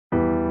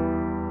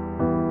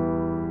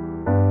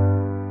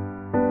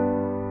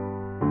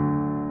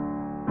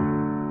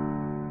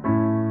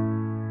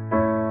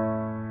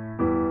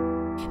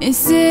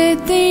Is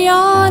it the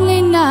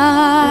only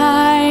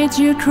night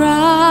you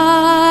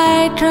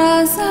cried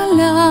 'cause I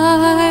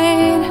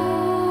lied?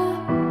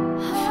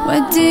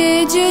 What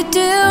did you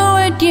do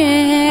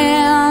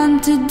again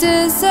to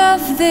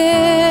deserve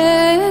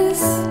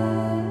this?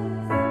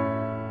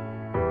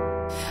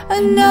 I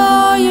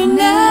know you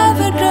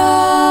never go,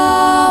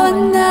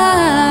 and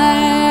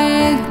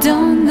I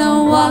don't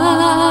know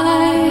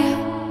why.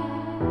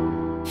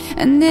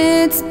 And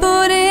it's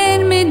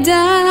putting me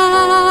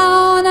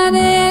down, and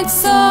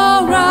it's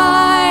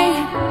alright,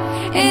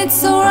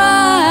 it's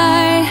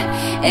alright,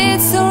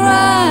 it's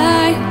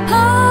alright.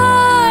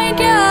 I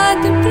got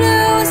the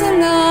blues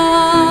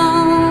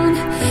alone.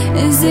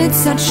 Is it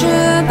such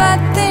a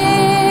bad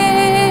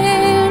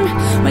thing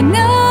when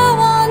no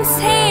one's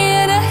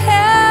here to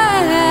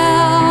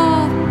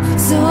help?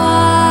 So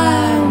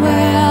I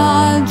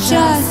will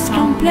just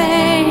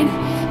complain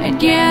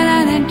again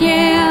and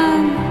again.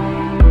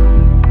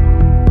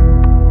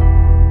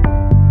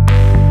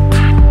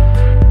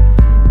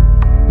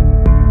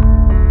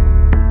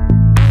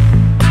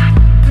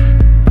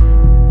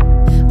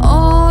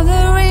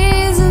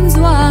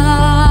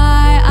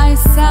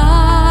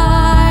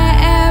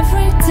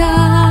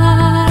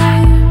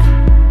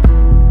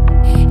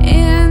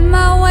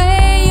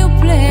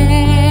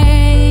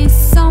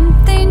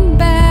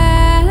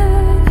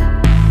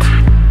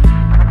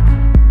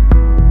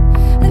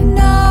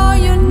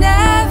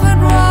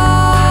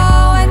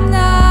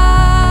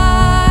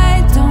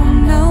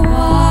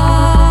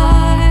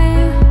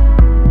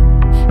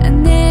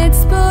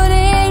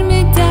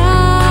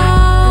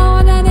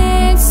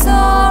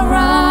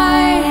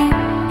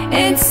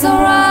 It's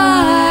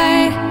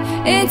alright,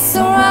 it's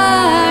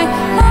alright.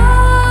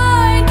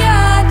 I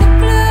got the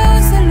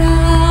blues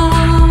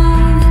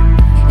alone.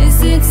 Is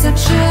it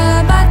such a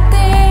bad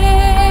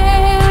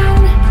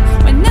thing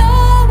when no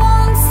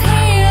one's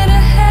here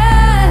to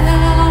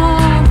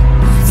help?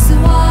 So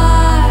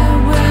I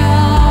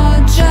will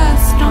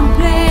just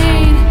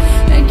complain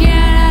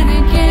again and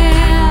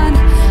again.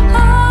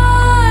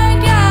 I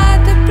got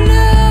the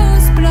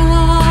blues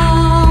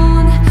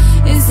blown.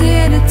 Is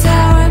it a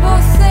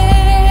terrible thing?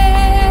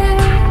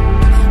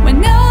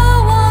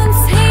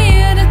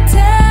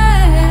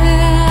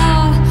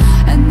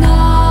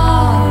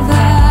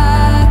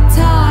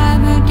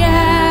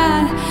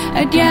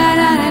 Again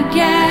and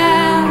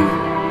again,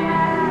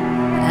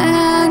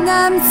 and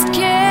I'm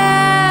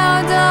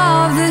scared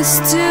of this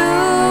too.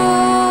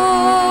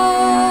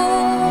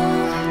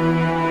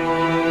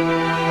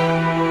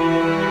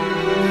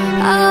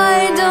 I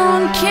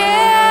don't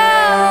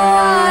care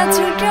what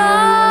you're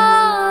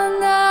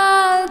gonna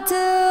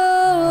do.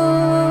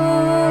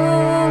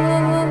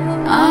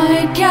 I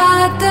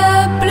got the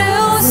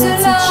blues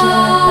alone.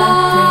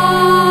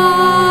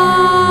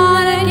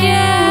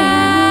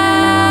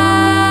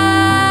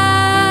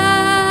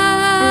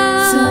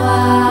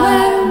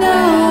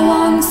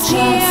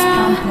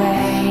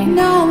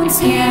 No one's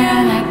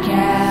here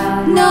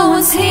again. No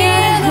one's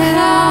here to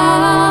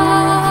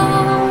help.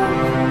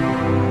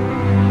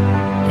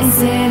 Is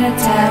it a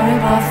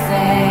terrible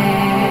thing?